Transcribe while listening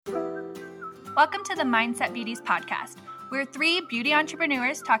Welcome to the Mindset Beauties podcast. We're three beauty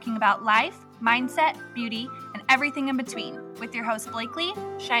entrepreneurs talking about life, mindset, beauty, and everything in between with your hosts Blakely,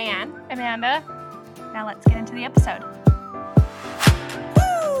 Cheyanne, Amanda. Now let's get into the episode.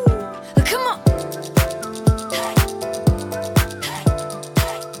 Woo! Come on!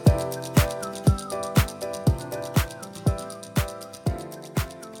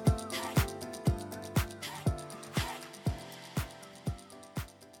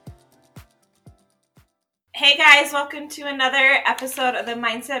 Hey guys, welcome to another episode of the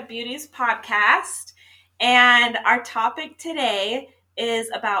Mindset Beauties podcast. And our topic today is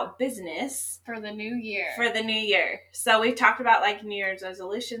about business. For the new year. So we've talked about like New Year's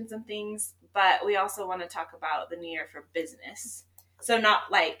resolutions and things, but we also want to talk about the new year for business. So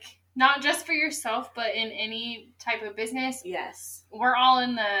not just for yourself, but in any type of business. Yes. We're all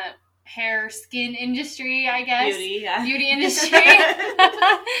in the hair, skin industry, I guess. Beauty industry.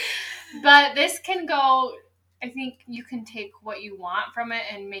 But this can go, I think you can take what you want from it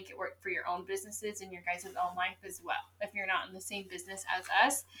and make it work for your own businesses and your guys' own life as well, if you're not in the same business as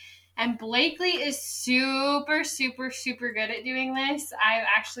us. And Blakely is super, super, super good at doing this. I've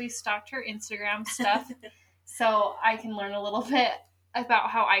actually stalked her Instagram stuff so I can learn a little bit about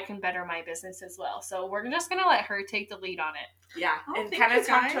how I can better my business as well. So we're just going to let her take the lead on it. Yeah, and kind of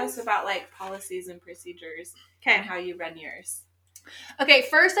talk to us about like policies and procedures and how you run yours. Okay,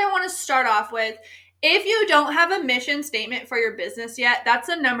 first I want to start off with, if you don't have a mission statement for your business yet, that's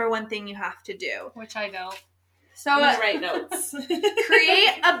the number one thing you have to do. Which I don't. So write notes. Create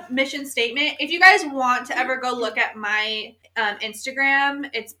a mission statement. If you guys want to ever go look at my Instagram,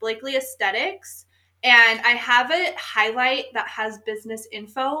 it's Blakely Aesthetics. And I have a highlight that has business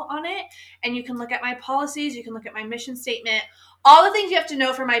info on it. And you can look at my policies. You can look at my mission statement. All the things you have to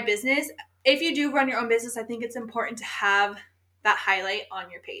know for my business. If you do run your own business, I think it's important to have that highlight on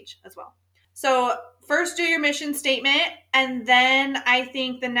your page as well. So first do your mission statement, and then I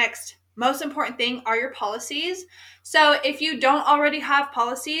think the next most important thing are your policies. So if you don't already have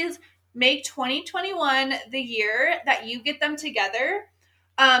policies, make 2021 the year that you get them together.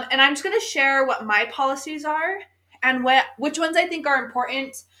 And I'm just going to share what my policies are and which ones I think are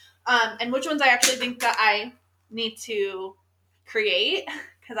important and which ones I actually think that I need to create,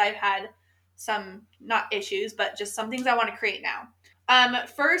 because I've had some, not issues, but just some things I want to create now.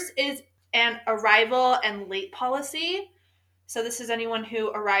 First is an arrival and late policy. So this is anyone who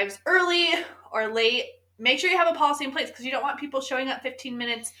arrives early or late. Make sure you have a policy in place, because you don't want people showing up 15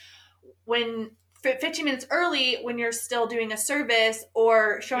 minutes early when you're still doing a service,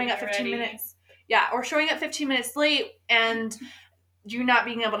 or showing up 15 minutes. Yeah, or showing up 15 minutes late and you not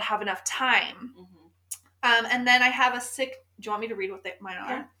being able to have enough time. Mm-hmm. And then I have do you want me to read what mine are?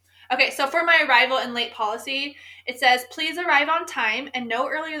 Yeah. Okay, so for my arrival and late policy, it says, please arrive on time and no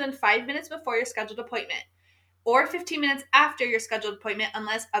earlier than 5 minutes before your scheduled appointment, or 15 minutes after your scheduled appointment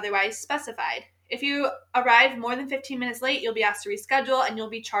unless otherwise specified. If you arrive more than 15 minutes late, you'll be asked to reschedule and you'll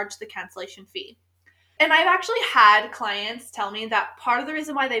be charged the cancellation fee. And I've actually had clients tell me that part of the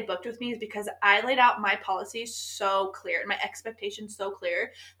reason why they booked with me is because I laid out my policies so clear and my expectations so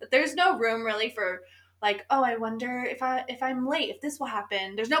clear that there's no room really for like, oh, I wonder if I'm late, if this will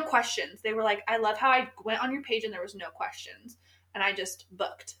happen. There's no questions. They were like, I love how I went on your page and there was no questions. And I just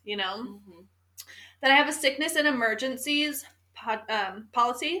booked, you know? Mm-hmm. Then I have a sickness and emergencies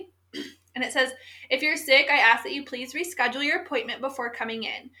policy. And it says, if you're sick, I ask that you please reschedule your appointment before coming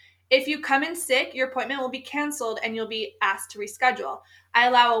in. If you come in sick, your appointment will be canceled and you'll be asked to reschedule. I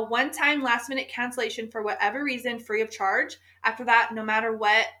allow a one-time last-minute cancellation for whatever reason, free of charge. After that, no matter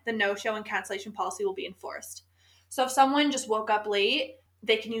what, the no-show and cancellation policy will be enforced. So if someone just woke up late,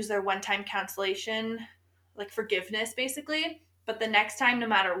 they can use their one-time cancellation, like forgiveness basically. But the next time, no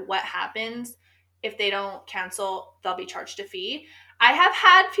matter what happens, if they don't cancel, they'll be charged a fee. I have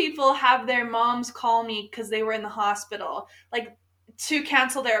had people have their moms call me because they were in the hospital, like to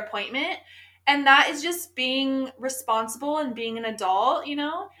cancel their appointment. And that is just being responsible and being an adult, you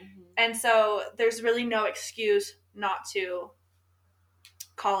know? Mm-hmm. And so there's really no excuse not to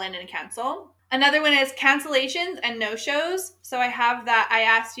call in and cancel. Another one is cancellations and no-shows. So I have that. I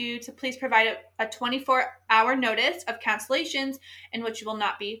asked you to please provide a 24-hour notice of cancellations in which you will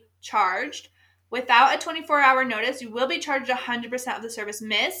not be charged. Without a 24-hour notice, you will be charged 100% of the service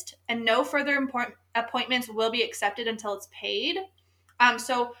missed, and no further appointments will be accepted until it's paid.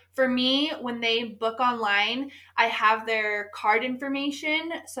 So for me, when they book online, I have their card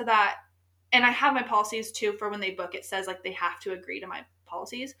information so that, and I have my policies too for when they book. It says like they have to agree to my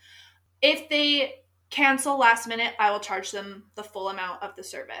policies. If they cancel last minute, I will charge them the full amount of the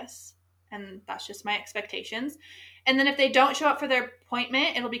service. And that's just my expectations. And then if they don't show up for their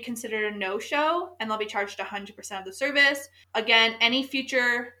appointment, it'll be considered a no-show, and they'll be charged 100% of the service. Again, any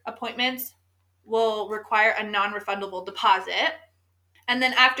future appointments will require a non-refundable deposit. And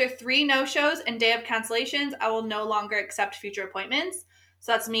then after 3 no-shows and day of cancellations, I will no longer accept future appointments.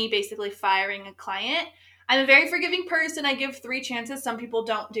 So that's me basically firing a client. I'm a very forgiving person. I give 3 chances. Some people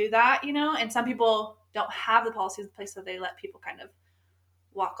don't do that, and some people don't have the policies in place, so they let people kind of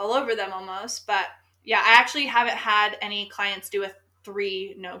walk all over them almost. But yeah, I actually haven't had any clients do a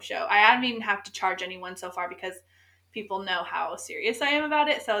 3 no-show. I haven't even have to charge anyone so far because people know how serious I am about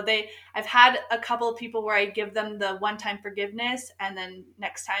it. So I've had a couple of people where I give them the one-time forgiveness, and then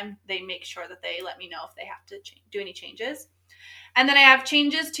next time they make sure that they let me know if they have to do any changes. And then I have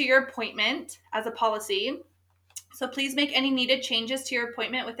changes to your appointment as a policy. So please make any needed changes to your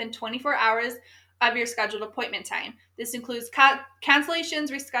appointment within 24 hours of your scheduled appointment time. This includes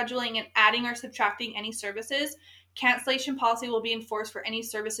cancellations, rescheduling, and adding or subtracting any services. Cancellation policy will be enforced for any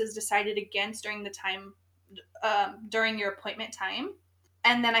services decided against during your appointment time.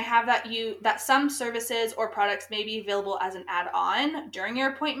 And then I have that some services or products may be available as an add-on during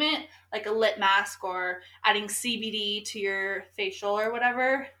your appointment, like a lip mask or adding CBD to your facial or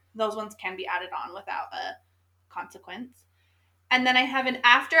whatever. Those ones can be added on without a consequence. And then I have an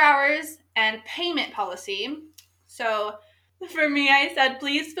after hours and payment policy. So for me, I said,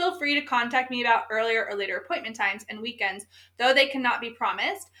 please feel free to contact me about earlier or later appointment times and weekends, though they cannot be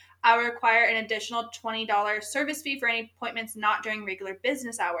promised. I will require an additional $20 service fee for any appointments not during regular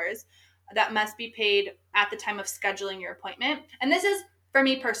business hours that must be paid at the time of scheduling your appointment. And this is for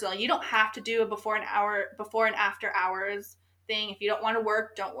me personally. You don't have to do a before and after hours thing. If you don't want to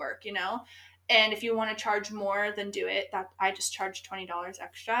work, don't work, And if you want to charge more, then do it. I just charge $20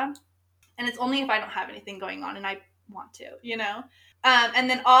 extra. And it's only if I don't have anything going on and I want to, And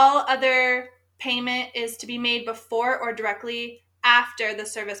then all other payment is to be made before or directly after the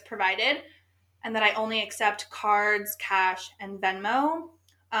service provided, and that I only accept cards, cash, and Venmo.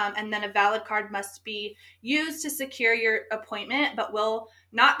 And then a valid card must be used to secure your appointment, but will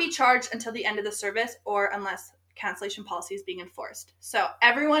not be charged until the end of the service or unless cancellation policy is being enforced. So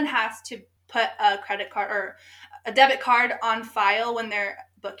everyone has to put a credit card or a debit card on file when they're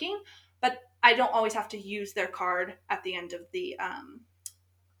booking, but I don't always have to use their card at the end of the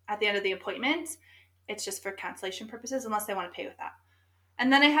appointment. It's just for cancellation purposes unless they want to pay with that.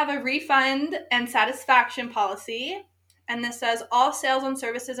 And then I have a refund and satisfaction policy. And this says all sales on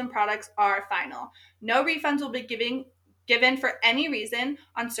services and products are final. No refunds will be given for any reason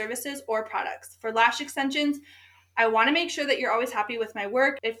on services or products. For lash extensions, I want to make sure that you're always happy with my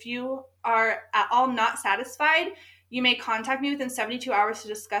work. If you are at all not satisfied, you may contact me within 72 hours to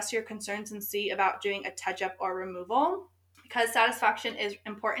discuss your concerns and see about doing a touch-up or removal, because satisfaction is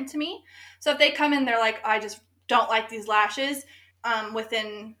important to me. So if they come in, they're like, I just don't like these lashes,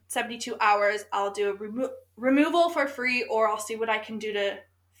 within 72 hours, I'll do a removal for free, or I'll see what I can do to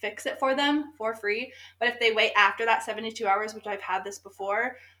fix it for them for free. But if they wait after that 72 hours, which I've had this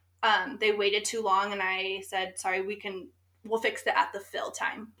before, they waited too long and I said, sorry, we'll fix it at the fill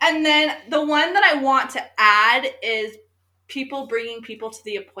time. And then the one that I want to add is people bringing people to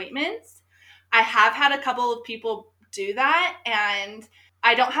the appointments. I have had a couple of people do that, and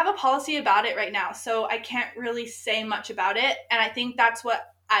I don't have a policy about it right now, so I can't really say much about it. And I think that's what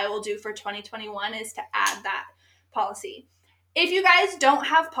I will do for 2021 is to add that policy. If you guys don't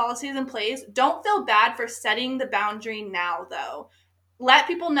have policies in place, don't feel bad for setting the boundary now, though. Let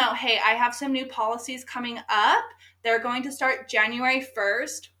people know, hey, I have some new policies coming up. They're going to start January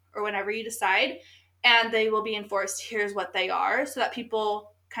 1st or whenever you decide, and they will be enforced. Here's what they are, so that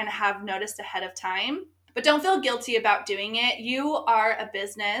people kind of have noticed ahead of time. But don't feel guilty about doing it. You are a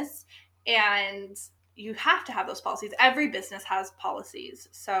business, and you have to have those policies. Every business has policies.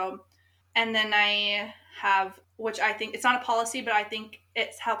 So, and then I have, which I think, it's not a policy, but I think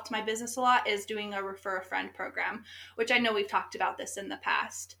it's helped my business a lot, is doing a refer a friend program, which I know we've talked about this in the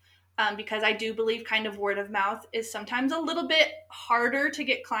past. Because I do believe kind of word of mouth is sometimes a little bit harder to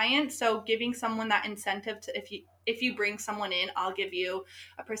get clients. So giving someone that incentive to, if you bring someone in, I'll give you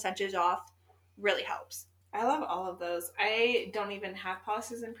a percentage off, really helps. I love all of those. I don't even have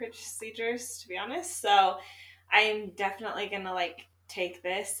policies and procedures, to be honest. So I'm definitely going to take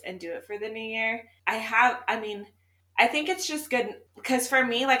this and do it for the new year. I think it's just good because for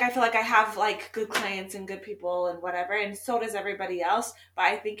me, I feel like I have good clients and good people and whatever, and so does everybody else. But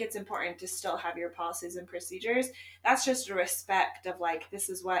I think it's important to still have your policies and procedures. That's just a respect of this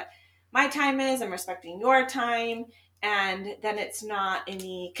is what my time is. I'm respecting your time. And then it's not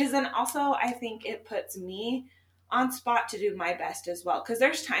because then also I think it puts me on spot to do my best as well. Because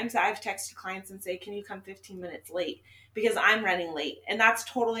there's times that I've texted clients and say, can you come 15 minutes late? Because I'm running late. And that's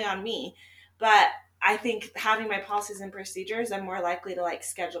totally on me. But I think having my policies and procedures, I'm more likely to like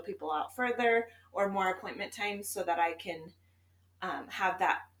schedule people out further or more appointment times so that I can have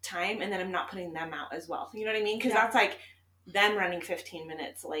that time. And then I'm not putting them out as well. You know what I mean? Because that's like them running 15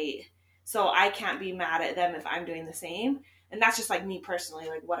 minutes late. So I can't be mad at them if I'm doing the same. And that's just like me personally,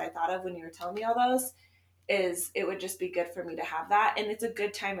 like what I thought of when you were telling me all those is it would just be good for me to have that. And it's a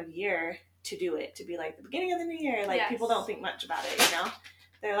good time of year to do it, to be like the beginning of the new year. Like people don't think much about it, you know?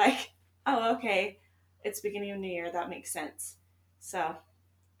 They're like, oh, okay, it's beginning of new year. That makes sense. So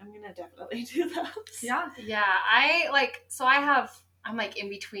I'm going to definitely do those. Yeah. Yeah. I'm like in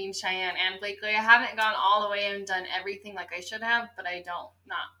between Cheyanne and Blakely. I haven't gone all the way and done everything like I should have, but I don't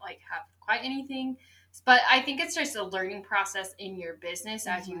not like have quite anything. But I think it's just a learning process in your business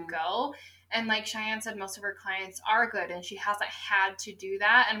as you go. And like Cheyanne said, most of her clients are good and she hasn't had to do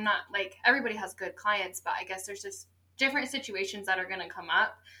that. And I'm not like, everybody has good clients, but I guess there's just different situations that are going to come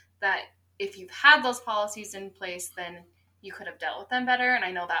up that if you've had those policies in place, then you could have dealt with them better. And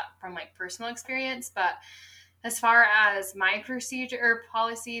I know that from like personal experience, but as far as my procedure or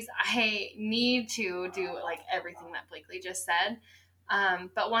policies, I need to do like everything that Blakely just said.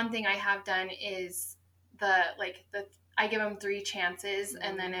 But one thing I have done is I give them 3 chances,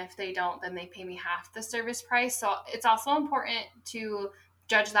 and then if they don't, then they pay me half the service price. So it's also important to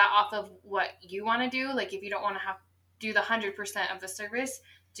judge that off of what you want to do. Like if you don't want to do the 100% of the service,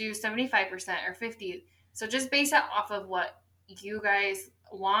 do 75% or 50%. So just base it off of what you guys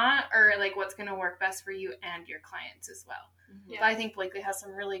want or like what's going to work best for you and your clients as well. Yeah. But I think Blakely has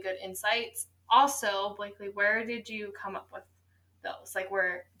some really good insights. Also, Blakely, where did you come up with those? Like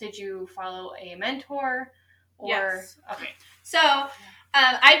where did you follow a mentor? Or, yes. Okay. So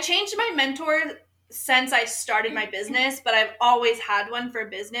I changed my mentor since I started my business, but I've always had one for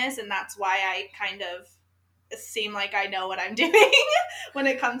business, and that's why I kind of seem like I know what I'm doing when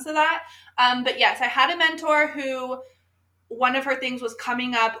it comes to that. But yes, I had a mentor who one of her things was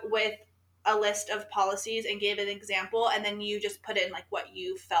coming up with a list of policies and gave an example, and then you just put in like what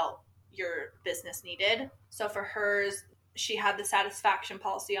you felt your business needed. So for hers, she had the satisfaction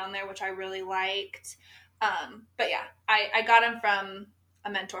policy on there, which I really liked. But yeah, I got him from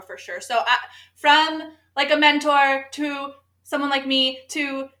a mentor for sure. So from like a mentor to someone like me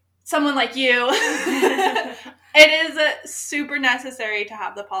to someone like you, it is super necessary to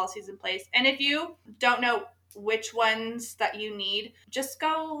have the policies in place. And if you don't know which ones that you need, just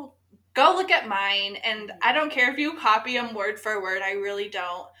go look at mine. And I don't care if you copy them word for word. I really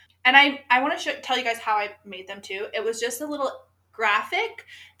don't. And I want to tell you guys how I made them too. It was just a little graphic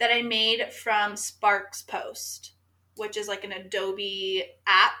that I made from Sparks Post, which is like an Adobe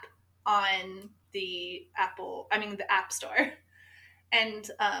app on the App Store. And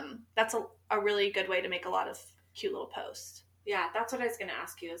that's a really good way to make a lot of cute little posts. Yeah, that's what I was going to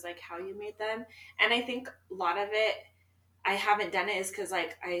ask you is like how you made them. And I think a lot of it, I haven't done it is because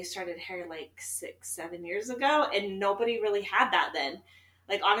like I started hair like 6-7 years ago and nobody really had that then.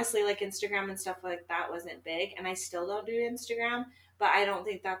 Like, honestly, like, Instagram and stuff like that wasn't big, and I still don't do Instagram, but I don't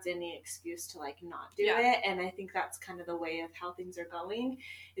think that's any excuse to, like, not do it, and I think that's kind of the way of how things are going,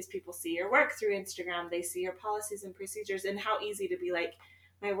 is people see your work through Instagram, they see your policies and procedures, and how easy to be, like,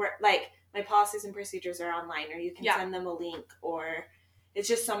 my policies and procedures are online, or you can send them a link, or it's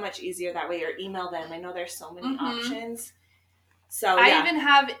just so much easier that way, or email them. I know there's so many options. So, I even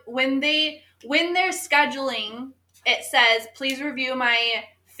have, when they're scheduling, it says, please review my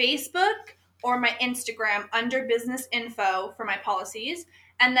Facebook or my Instagram under business info for my policies.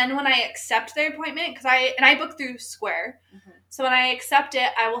 And then when I accept their appointment, because I book through Square. Mm-hmm. So when I accept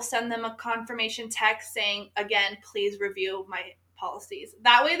it, I will send them a confirmation text saying, again, please review my policies.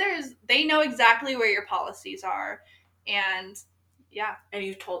 That way they know exactly where your policies are. And yeah. And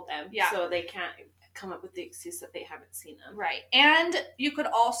you've told them. Yeah. So they can't come up with the excuse that they haven't seen them. Right. And you could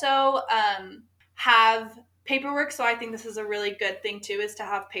also have paperwork. So I think this is a really good thing too, is to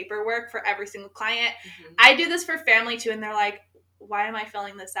have paperwork for every single client. Mm-hmm. I do this for family too. And they're like, why am I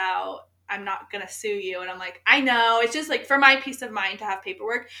filling this out? I'm not going to sue you. And I'm like, I know. It's just like for my peace of mind to have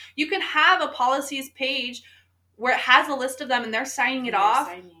paperwork. You can have a policies page where it has a list of them and they're signing it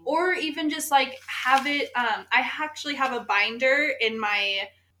off. Or even just like have it. I actually have a binder in my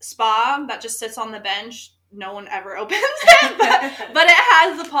spa that just sits on the bench. No one ever opens it, but it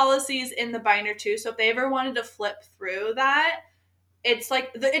has the policies in the binder too. So if they ever wanted to flip through that, it's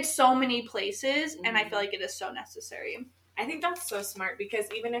like, it's so many places, and I feel like it is so necessary. I think that's so smart, because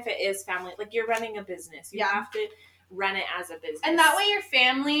even if it is family, like you're running a business, you have to run it as a business. And that way your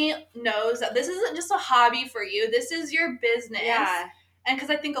family knows that this isn't just a hobby for you. This is your business. Yeah. And because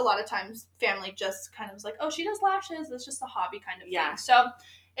I think a lot of times family just kind of is like, oh, she does lashes. It's just a hobby kind of Yeah. thing. So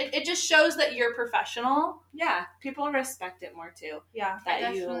it just shows that you're professional. Yeah. People respect it more too. Yeah. That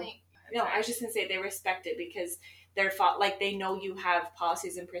Definitely. No, I was just going to say they respect it because they know you have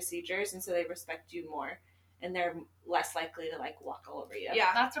policies and procedures, and so they respect you more. And they're less likely to like walk all over you.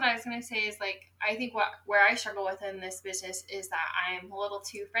 Yeah. That's what I was gonna say is like I think where I struggle with in this business is that I'm a little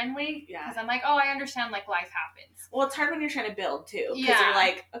too friendly. Yeah. Because I'm like, oh, I understand like life happens. Well, it's hard when you're trying to build too. Because Yeah. you're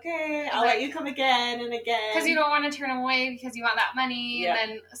like, okay, I'll let you come again and again. Because you don't want to turn them away because you want that money. Yeah.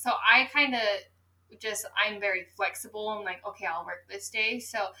 And then so I kind of I'm very flexible. I'm like, okay, I'll work this day.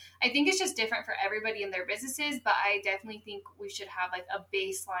 So I think it's just different for everybody in their businesses. But I definitely think we should have like a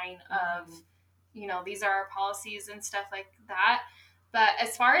baseline of, you know, these are our policies and stuff like that. But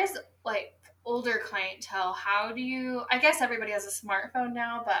as far as like older clientele, how do you, I guess everybody has a smartphone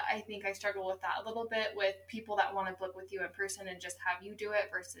now, but I think I struggle with that a little bit with people that want to book with you in person and just have you do it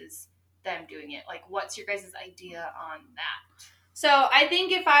versus them doing it. Like, what's your guys' idea on that? So I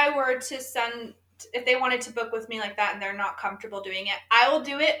think if I were to if they wanted to book with me like that and they're not comfortable doing it, I will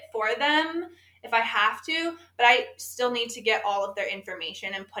do it for them if I have to, but I still need to get all of their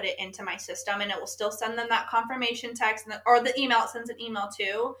information and put it into my system, and it will still send them that confirmation text or the email. It sends an email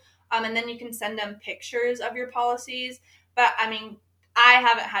too. And then you can send them pictures of your policies. But I mean, I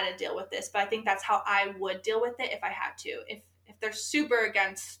haven't had to deal with this, but I think that's how I would deal with it if I had to. If they're super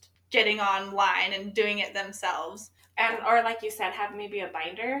against getting online and doing it themselves. And, or like you said, have maybe a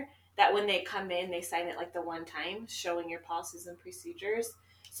binder that when they come in, they sign it like the one time, showing your policies and procedures.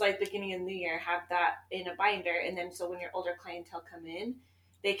 So like beginning of the new year, have that in a binder. And then so when your older clientele come in,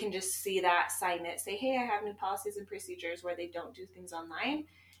 they can just see that, sign it, say, hey, I have new policies and procedures where they don't do things online.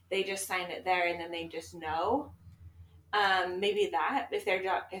 They just sign it there and then they just know. Maybe that if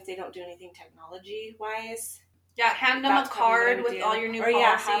they don't do anything technology wise. Yeah, hand them a card with all your new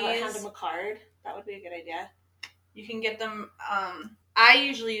policies. Hand them a card. That would be a good idea. You can get them, I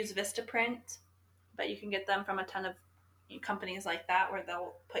usually use Vistaprint, but you can get them from a ton of companies like that where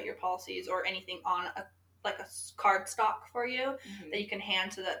they'll put your policies or anything on a card stock for you that you can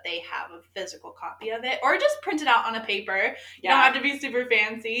hand so that they have a physical copy of it, or just print it out on a paper. You don't have to be super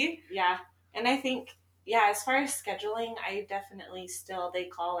fancy. Yeah. And I think, as far as scheduling, I definitely they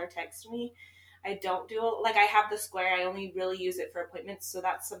call or text me. I don't do, I have the Square. I only really use it for appointments. So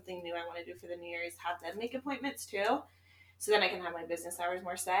that's something new I want to do for the new year is have them make appointments too. So then I can have my business hours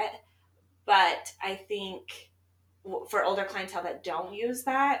more set. But I think for older clientele that don't use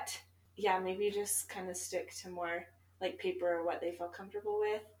that, maybe just kind of stick to more like paper or what they feel comfortable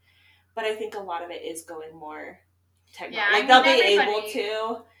with. But I think a lot of it is going more technology. They'll be able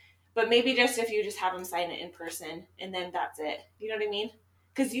to, but maybe just if you just have them sign it in person and then that's it. You know what I mean?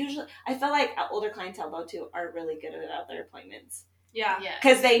 Because usually, I feel like older clientele, though, too, are really good at their appointments. Yeah.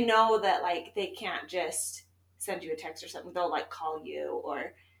 Because they know that, they can't just send you a text or something. They'll, call you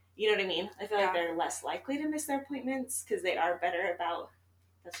or, you know what I mean? I feel like they're less likely to miss their appointments because they are better about,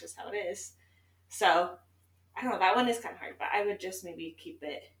 that's just how it is. So, I don't know, that one is kind of hard, but I would just maybe keep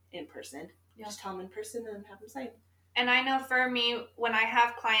it in person. Yeah. Just tell them in person and have them sign. And I know for me, when I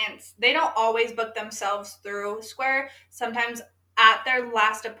have clients, they don't always book themselves through Square. Sometimes at their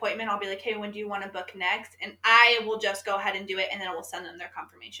last appointment, I'll be like, hey, when do you want to book next? And I will just go ahead and do it, and then I will send them their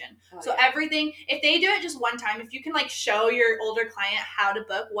confirmation. Everything, if they do it just one time, if you can show your older client how to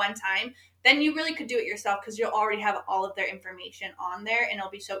book one time, then you really could do it yourself because you'll already have all of their information on there, and it'll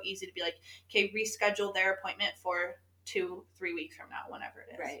be so easy to be like, okay, reschedule their appointment for 2-3 weeks from now, whenever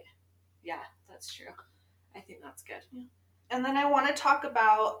it is. Right. Yeah, that's true. I think that's good. Yeah. And then I want to talk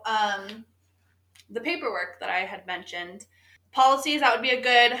about the paperwork that I had mentioned. Policies, that would be a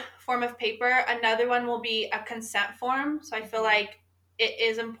good form of paper. Another one will be a consent form. So I feel like it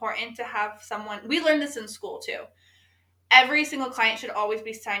is important to have someone, we learned this in school too. Every single client should always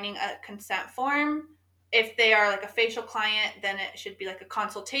be signing a consent form. If they are a facial client, then it should be a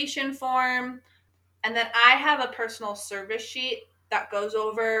consultation form. And then I have a personal service sheet that goes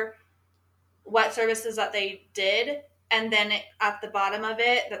over what services that they did. And then at the bottom of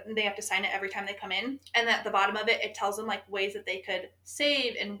it, they have to sign it every time they come in. And at the bottom of it, it tells them ways that they could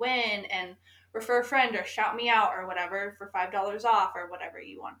save and win and refer a friend or shout me out or whatever for $5 off or whatever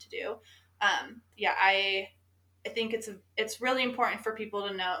you want to do. I think it's really important for people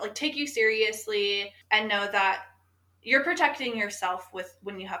to know, take you seriously and know that you're protecting yourself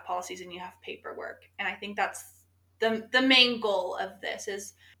when you have policies and you have paperwork. And I think that's the main goal of this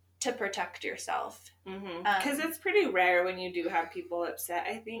is to protect yourself. Because it's pretty rare when you do have people upset.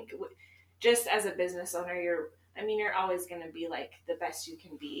 I think just as a business owner, you're I mean, you're always going to be like the best you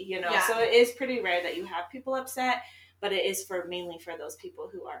can be, you know? Yeah. So it is pretty rare that you have people upset, but it is mainly for those people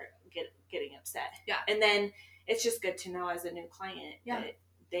who are getting upset. Yeah. And then it's just good to know as a new client Yeah. that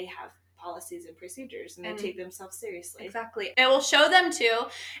they have policies and procedures and they take themselves seriously. Exactly. It will show them too,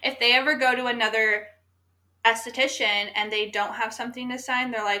 if they ever go to another esthetician and they don't have something to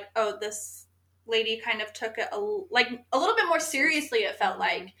sign, they're like, oh, this lady kind of took it a little bit more seriously, it felt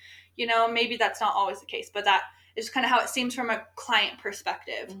like. You know, maybe that's not always the case, but that is kind of how it seems from a client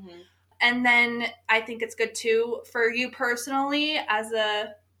perspective. Mm-hmm. And then I think it's good too for you personally as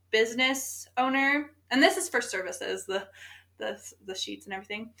a business owner, and this is for services, the sheets and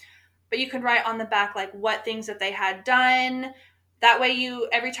everything, but you could write on the back like what things that they had done. That way you,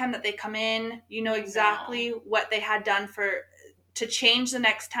 every time that they come in, you know exactly what they had done to change the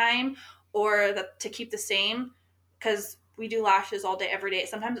next time or to keep the same, because we do lashes all day, every day.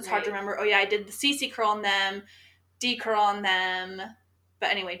 Sometimes it's hard to remember, oh yeah, I did the CC curl on them, D curl on them.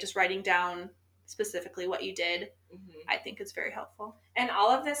 But anyway, just writing down specifically what you did, I think is very helpful. And all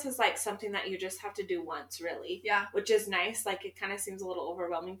of this is like something that you just have to do once, really. Yeah. Which is nice. Like, it kind of seems a little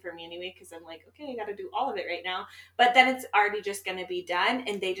overwhelming for me anyway, because I'm like, okay, I got to do all of it right now. But then it's already just going to be done,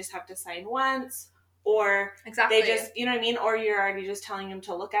 and they just have to sign once. Or they just, you know what I mean? Or you're already just telling them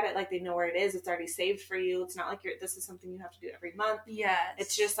to look at it like they know where it is. It's already saved for you. It's not like this is something you have to do every month. Yes.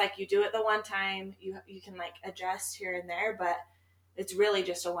 It's just like you do it the one time. You can like adjust here and there, but it's really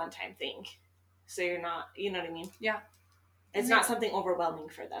just a one-time thing. So you're not, you know what I mean? Yeah. It's not something overwhelming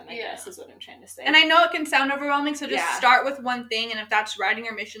for them, I guess, is what I'm trying to say. And I know it can sound overwhelming, so just start with one thing, and if that's writing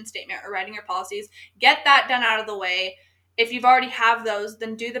your mission statement or writing your policies, get that done out of the way. If you've already have those,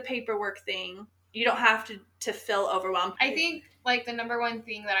 then do the paperwork thing. You don't have to feel overwhelmed. I think, like, the number one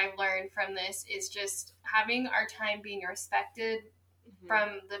thing that I've learned from this is just having our time being respected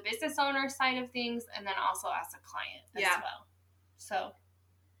from the business owner side of things, and then also as a client as well. So,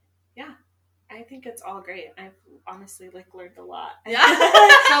 yeah. I think it's all great. I've honestly learned a lot. Yeah.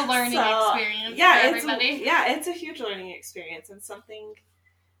 It's a learning experience for everybody. It's a huge learning experience and something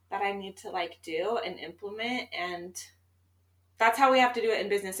that I need to do and implement, and that's how we have to do it in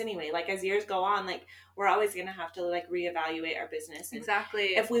business anyway. Like, as years go on, we're always going to have to reevaluate our business. And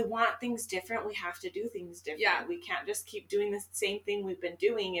exactly. If we want things different, we have to do things different. Yeah. We can't just keep doing the same thing we've been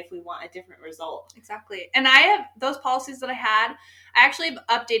doing if we want a different result. Exactly. And I have those policies that I actually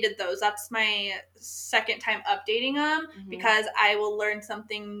updated those. That's my second time updating them because I will learn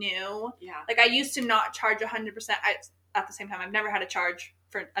something new. Yeah. I used to not charge 100%. At the same time, I've never had a charge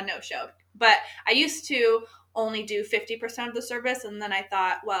for a no-show, but I used to only do 50% of the service. And then I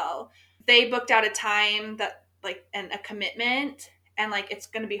thought, well, they booked out a time that and a commitment, and it's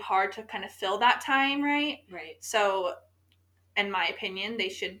going to be hard to kind of fill that time. Right. So in my opinion, they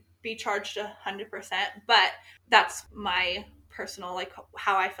should be charged 100%, but that's my personal,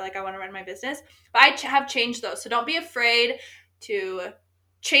 how I feel like I want to run my business. But I have changed those. So don't be afraid to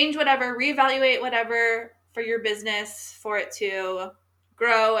change whatever, reevaluate whatever for your business, for it to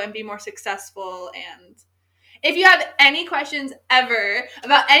grow and be more successful. And if you have any questions ever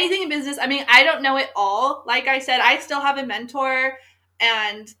about anything in business, I mean, I don't know it all. Like I said, I still have a mentor,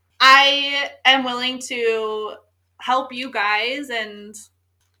 and I am willing to help you guys and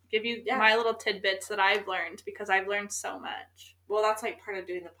give you my little tidbits that I've learned, because I've learned so much. Well, that's part of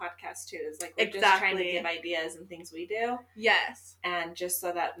doing the podcast too, is we're just trying to give ideas and things we do. Yes. And just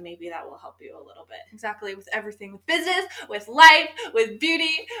so that maybe that will help you a little bit. Exactly. With everything, with business, with life, with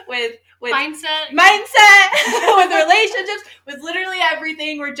beauty, with mindset, with relationships, with literally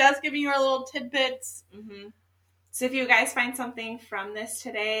everything. We're just giving you our little tidbits. Mm-hmm. So if you guys find something from this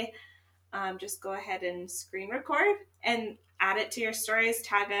today, just go ahead and screen record and add it to your stories,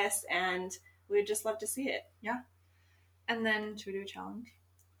 tag us, and we'd just love to see it. Yeah. And then, should we do a challenge?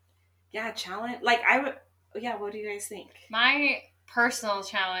 Yeah, challenge. What do you guys think? My personal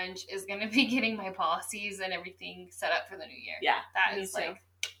challenge is going to be getting my policies and everything set up for the new year. Yeah. That is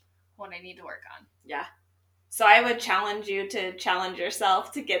what I need to work on. Yeah. So I would challenge you to challenge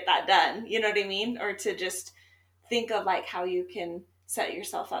yourself to get that done. You know what I mean? Or to just think of how you can set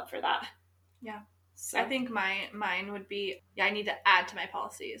yourself up for that. Yeah. So. I think mine would be, I need to add to my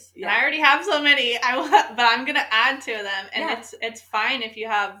policies. Yeah. And I already have so many, but I'm going to add to them. And it's fine if you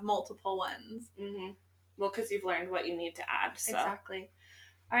have multiple ones. Mm-hmm. Well, because you've learned what you need to add. So. Exactly.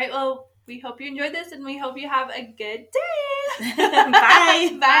 All right, well, we hope you enjoyed this, and we hope you have a good day.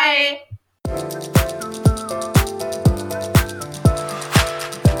 Bye. Bye.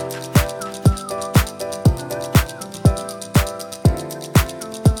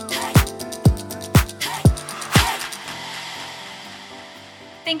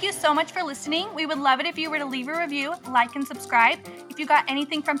 Thank you so much for listening. We would love it if you were to leave a review, like, and subscribe. If you got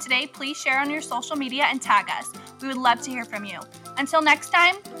anything from today, please share on your social media and tag us. We would love to hear from you. Until next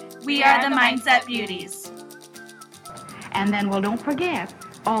time, we are the Mindset Beauties. And then, well, don't forget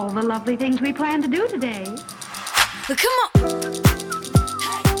all the lovely things we plan to do today. Come on!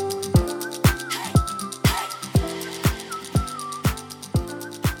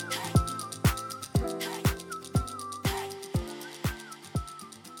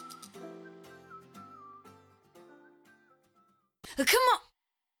 Come on!